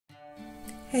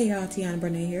Hey y'all, Teanna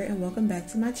Branae here and welcome back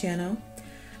to my channel.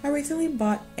 I recently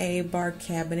bought a bar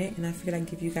cabinet and I figured I'd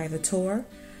give you guys a tour.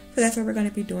 So that's what we're going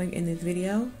to be doing in this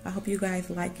video. I hope you guys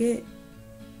like it.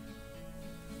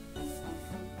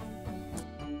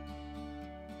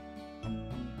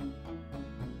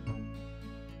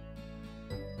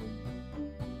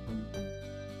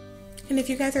 And if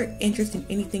you guys are interested in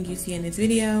anything you see in this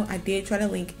video, I did try to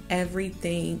link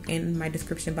everything in my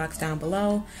description box down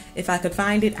below. If I could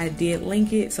find it, I did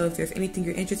link it. So if there's anything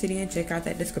you're interested in, check out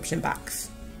that description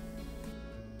box.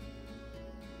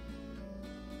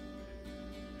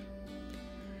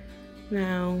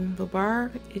 Now, the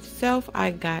bar itself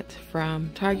I got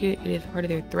from Target. It is part of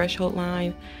their Threshold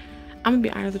line. I'm gonna be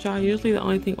honest with y'all, usually the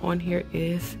only thing on here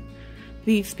is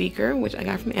the speaker, which I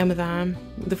got from Amazon.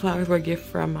 The flowers were a gift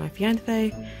from my fiance,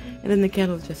 and then the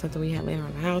candle is just something we had laying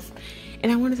around the house,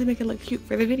 and I wanted to make it look cute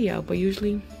for the video, but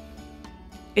usually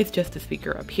it's just the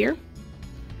speaker up here.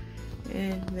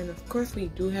 And then of course we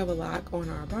do have a lock on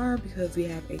our bar because we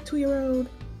have a 2-year-old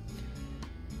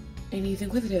and he's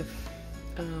inquisitive.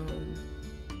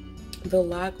 The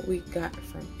lock we got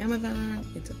from Amazon,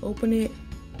 and to open it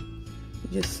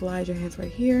you just slide your hands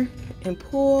right here and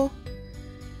pull,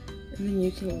 and then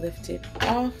you can lift it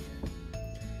off,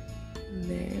 and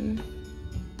then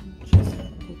just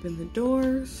open the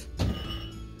doors.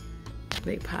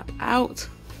 They pop out.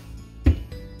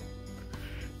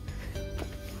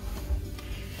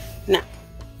 Now,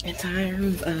 in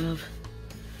terms of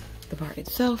the bar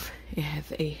itself, it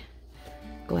has a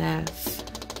glass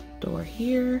door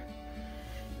here.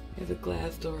 There's a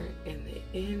glass door in the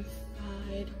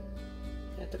inside.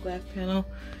 Got the glass panel.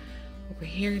 Over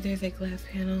here, there's a glass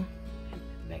panel.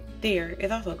 Back there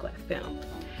is also a glass panel.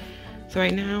 So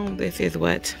right now, this is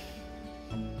what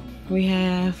we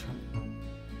have.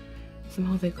 Some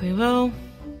Jose Cuervo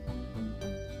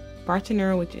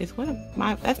Bartender, which is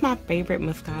that's my favorite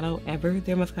Moscato ever.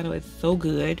 Their Moscato is so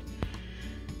good.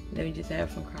 Then we just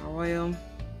have some Crown Royal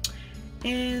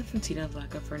and some Tito's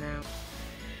Vodka for now.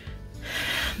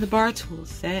 The bar tool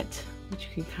set, which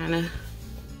you can kind of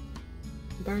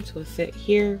bar tool set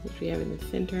here, which we have in the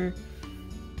center.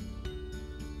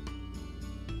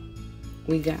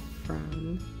 We got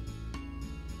from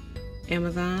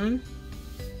Amazon.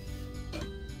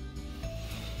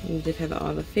 We just have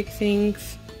all the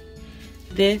fixings.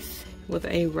 This was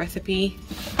a recipe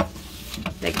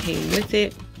that came with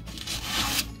it.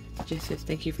 Just says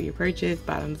thank you for your purchase,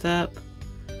 bottoms up.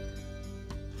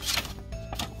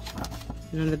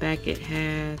 And on the back it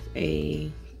has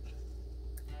a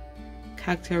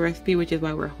cocktail recipe, which is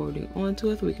why we're holding on to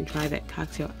it, so we can try that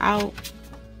cocktail out.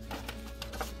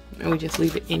 And we just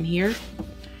leave it in here.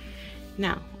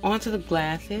 Now, onto the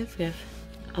glasses. We have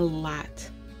a lot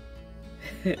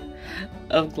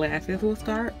of glasses. We'll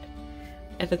start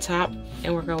at the top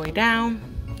and work our way down.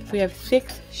 So we have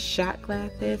 6 shot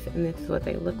glasses, and this is what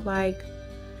they look like.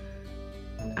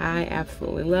 I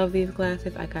absolutely love these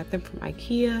glasses. I got them from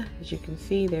IKEA. As you can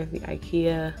see, there's the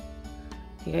IKEA,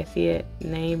 you guys see it,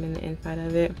 name in the inside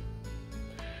of it.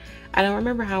 I don't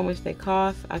remember how much they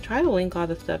cost. I'll try to link all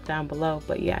the stuff down below,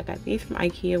 but yeah, I got these from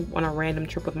IKEA on a random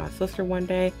trip with my sister one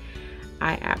day.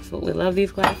 I absolutely love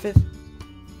these glasses.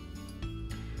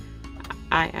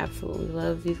 I absolutely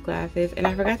love these glasses. And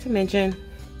I forgot to mention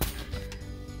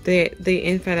the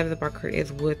inside of the bar cart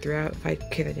is wood throughout, if I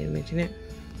didn't mention it.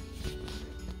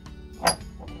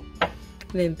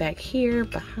 Then back here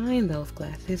behind those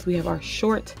glasses we have our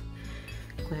short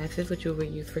glasses, which we will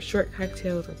use for short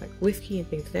cocktails with like whiskey and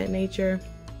things of that nature.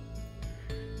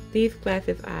 These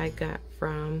glasses I got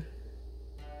from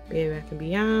Bed Bath &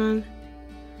 Beyond.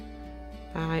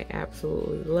 I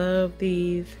absolutely love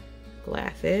these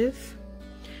glasses,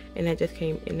 and that just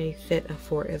came in a set of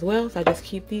 4 as well, so I just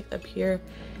keep these up here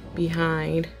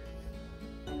behind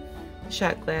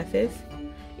shot glasses.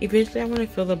 Eventually I want to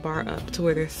fill the bar up to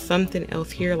where there's something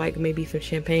else here, like maybe some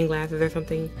champagne glasses or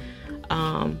something,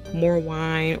 more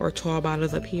wine or tall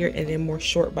bottles up here, and then more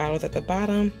short bottles at the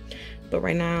bottom. But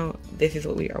right now this is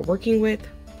what we are working with.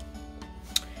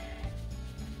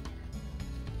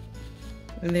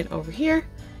 And then over here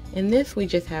in this we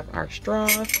just have our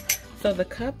straws. So the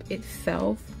cup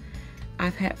itself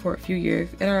I've had for a few years.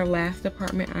 At our last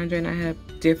apartment, Andre and I had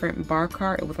a different bar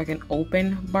cart. It was like an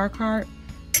open bar cart,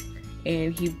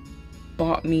 and he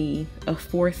bought me a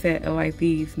 4 set of like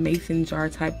these mason jar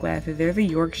type glasses. There's a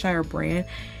Yorkshire brand.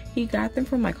 He got them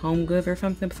from like Home Goods or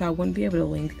something, so I wouldn't be able to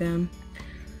link them.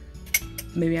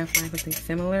 Maybe I'll find something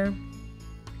similar.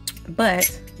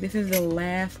 But this is the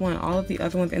last one. All of the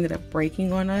other ones ended up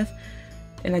breaking on us,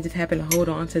 and I just happened to hold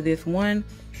on to this one.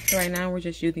 So right now we're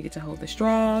just using it to hold the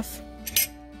straws.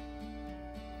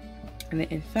 And then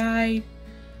inside,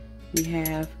 we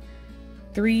have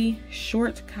 3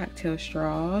 short cocktail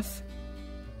straws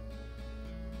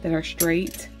that are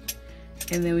straight.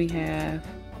 And then we have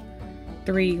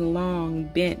 3 long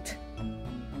bent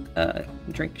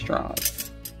drink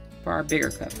straws for our bigger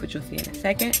cups, which you'll see in a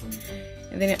second.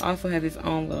 And then it also has its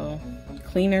own little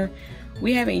cleaner.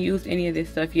 We haven't used any of this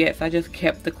stuff yet, so I just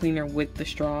kept the cleaner with the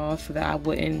straws so that I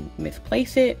wouldn't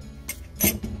misplace it.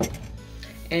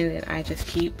 And then I just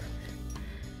keep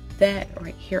that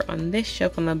right here on this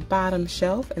shelf, on the bottom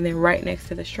shelf. And then right next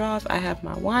to the straws, I have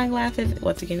my wine glasses.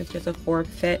 Once again, it's just a 4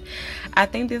 set. I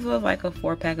think this was like a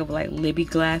 4-pack of like Libby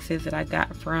glasses that I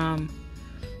got from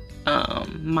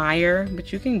Meyer,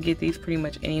 but you can get these pretty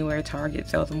much anywhere. Target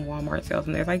sells them, Walmart sells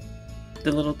them. They're like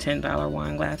the little $10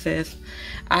 wine glasses.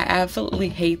 I absolutely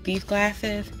hate these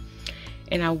glasses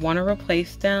and I want to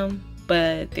replace them,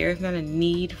 but there's not a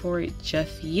need for it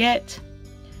just yet,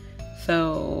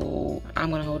 so I'm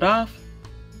gonna hold off.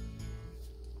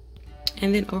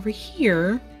 And then over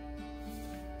here,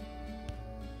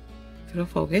 it'll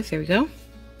focus, there we go,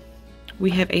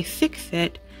 we have a 6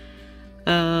 set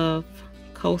of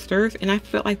coasters, and I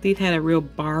felt like these had a real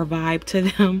bar vibe to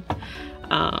them.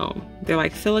 They're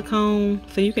like silicone,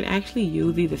 so you can actually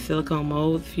use these as silicone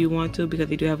molds if you want to, because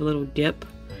they do have a little dip.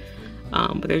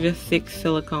 But they're just 6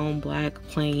 silicone black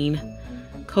plain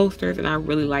coasters, and I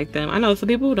really like them. I know some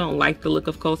people who don't like the look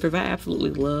of coasters. I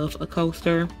absolutely love a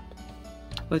coaster.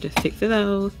 But just 6 of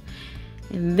those.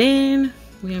 And then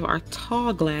we have our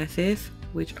tall glasses,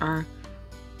 which are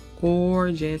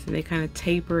gorgeous, and they kind of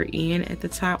taper in at the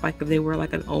top like if they were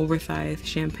like an oversized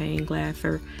champagne glass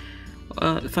or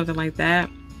something like that.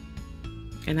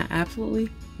 And I absolutely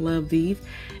love these.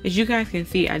 As you guys can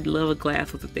see, I love a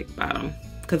glass with a thick bottom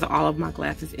because all of my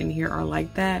glasses in here are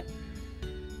like that.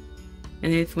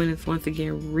 And this one is once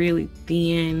again really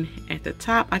thin at the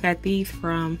top. I got these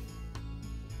from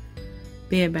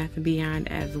Bed Bath &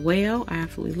 Beyond as well. I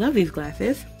absolutely love these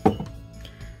glasses.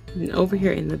 And over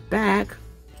here in the back,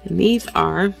 and these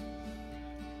are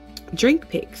drink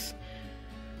picks.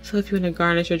 So if you want to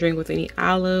garnish your drink with any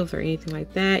olives or anything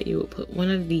like that, you would put one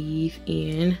of these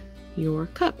in your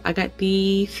cup. I got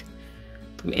these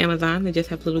from Amazon. They just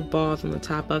have little balls on the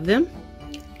top of them.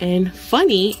 And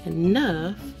funny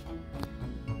enough,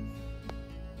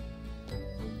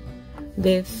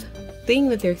 this thing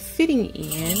that they're sitting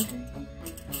in,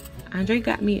 Andre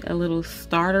got me a little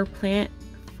starter plant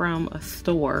from a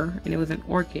store, and it was an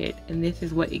orchid, and this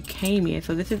is what it came in.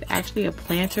 So this is actually a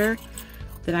planter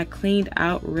that I cleaned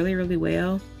out really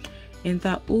well and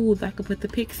thought, ooh, I could put the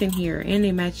picks in here, and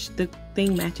they match, the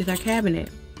thing matches our cabinet.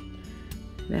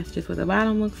 And that's just what the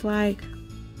bottom looks like.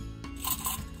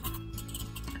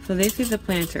 So this is a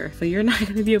planter, so you're not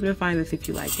going to be able to find this if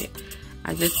you like it.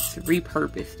 I just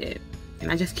repurposed it,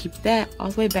 and I just keep that all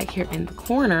the way back here in the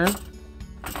corner.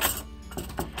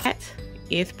 That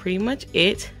is pretty much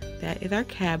it. That is our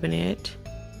cabinet.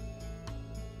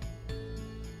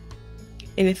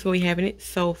 And this is what we have in it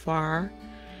so far.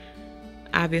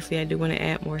 Obviously, I do want to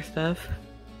add more stuff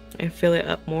and fill it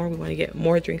up more. We want to get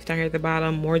more drinks down here at the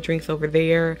bottom, more drinks over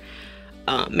there.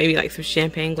 Maybe like some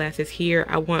champagne glasses here.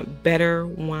 I want better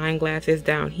wine glasses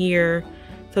down here.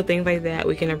 So things like that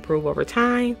we can improve over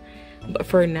time. But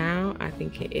for now, I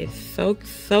think it is so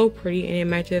pretty, and it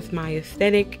matches my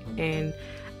aesthetic. And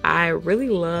I really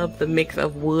love the mix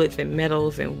of woods and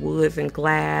metals and woods and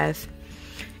glass.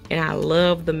 And I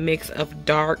love the mix of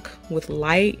dark with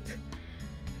light.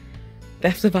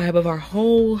 That's the vibe of our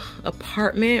whole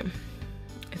apartment.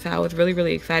 So I was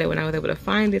really excited when I was able to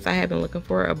find this. I have been looking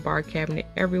for a bar cabinet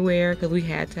everywhere because we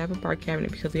had to have a bar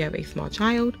cabinet because we have a small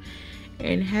child.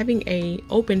 And having a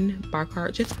open bar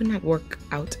cart just would not work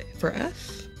out for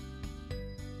us.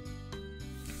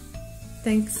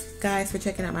 Thanks guys for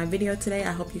checking out my video today.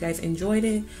 I hope you guys enjoyed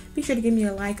it. Be sure to give me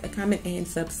a like, a comment, and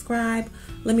subscribe.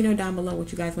 Let me know down below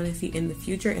what you guys want to see in the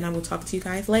future, and I will talk to you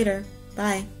guys later.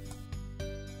 Bye.